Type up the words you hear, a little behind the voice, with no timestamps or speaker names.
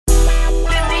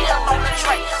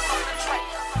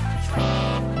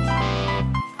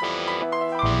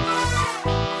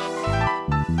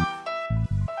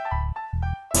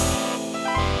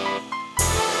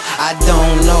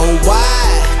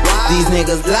These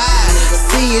niggas lie.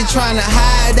 See you tryna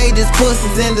hide, they just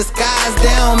pussies in disguise.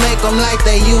 They don't make them like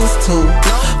they used to.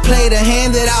 Play the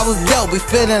hand that I was dealt, be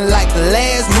feeling like the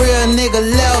last real nigga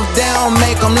left. They don't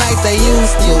make them like they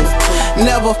used to.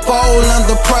 Never fold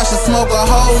under pressure, smoke a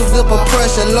whole zip of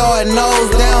pressure. Lord knows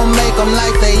they don't make them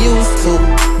like they used to.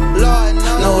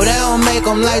 No, they don't make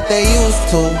them like they used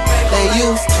to. They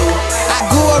used to. I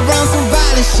grew around some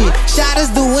violent shit.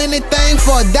 Shotters do anything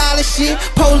for $1 shit.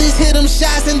 Police hit them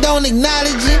shots and don't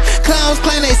acknowledge it. Clowns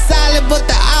claim they solid, but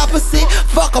the opposite.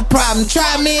 Fuck a problem. Try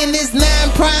me in this 9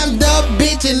 primed up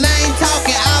bitch, and I ain't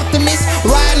talking optimist.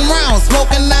 Riding round,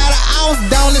 smoking out an ounce,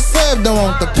 don't it serve. Don't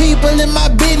want the people in my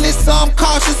business, so I'm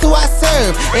cautious who I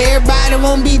serve. Everybody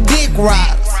won't be dick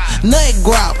robbers, nut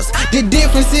grabbers. The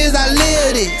difference is I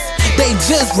live this. They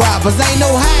just robbers, ain't no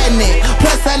hiding it.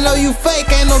 Plus I know you fake,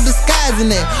 ain't no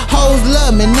disguising it. Hoes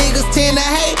love me, niggas tend to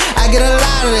hate, I get a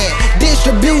lot of that.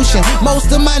 Distribution,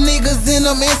 most of my niggas in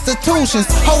them institutions.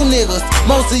 Whole niggas,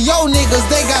 most of your niggas,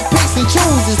 they got picks and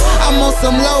chooses. I'm on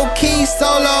some low-key,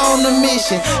 solo on the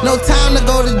mission. No time to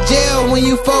go to jail when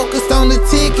you focused on the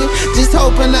ticket. Just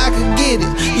hoping I could get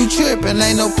it. You tripping,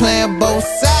 ain't no playing both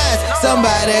sides.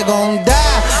 Somebody gon'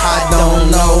 die, I don't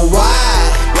know why.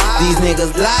 These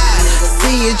niggas lie.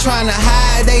 See you tryna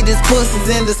hide, they just pussies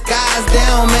in disguise. They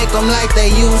don't make them like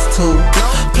they used to.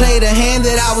 Play the hand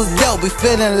that I was dealt, be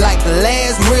feeling like the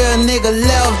last real nigga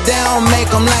left. They don't make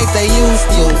them like they used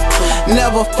to.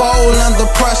 Never fold under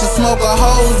pressure, smoke a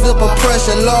whole zip of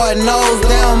pressure. Lord knows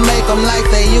they don't make them like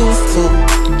they used to.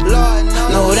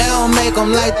 No, they don't make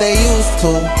them like they used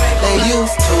to. They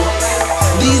used to.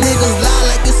 These niggas lie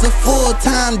like it's a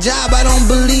full-time job, I don't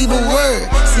believe a word.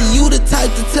 See, you the type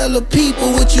to tell the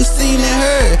people what you seen and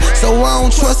heard, so I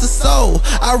don't trust a soul,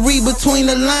 I read between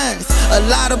the lines. A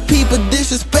lot of people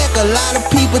disrespect, a lot of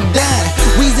people dying.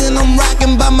 Reason I'm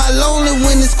rocking by my lonely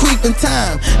when it's creeping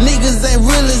time. Niggas ain't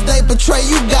real as they portray,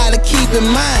 you gotta keep in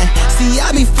mind. See,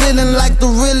 I be feeling like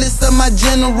the realest of my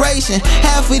generation.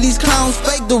 Half of these clowns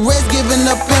fake, the rest giving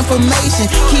up information.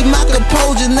 Keep my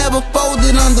composure, never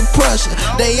folded under pressure.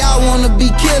 They all wanna be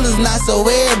killers, not so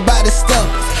everybody stuck.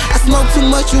 I smoke too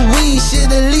much of weed, shit,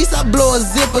 at least I blow a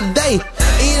zip a day.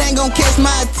 It ain't gon' catch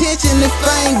my attention if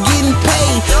I ain't getting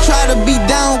paid. Try to be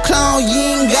down, clown, you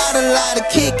ain't got a lot of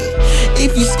kicking.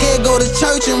 If you scared, go to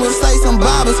church and recite some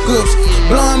Bible scriptures.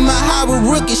 Blowing my high with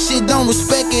rookie shit, don't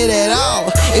respect it at all.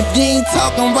 If you ain't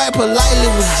talking right, politely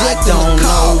reject the call. Don't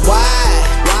know why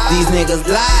these niggas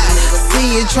lie.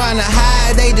 See you tryna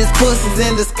hide, they just pussies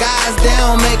in disguise. They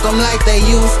don't make them like they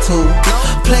used to.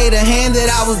 Play the hand that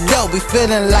I was dealt, be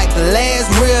feeling like the last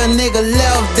real nigga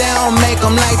left. They don't make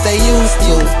them like they used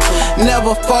to.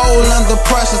 Never fold under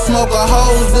pressure, smoke a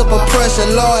whole zip of pressure.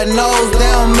 Lord knows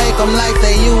they don't make them like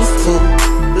they used to.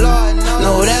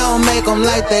 No, they don't make them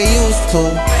like they used to.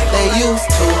 They used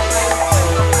to.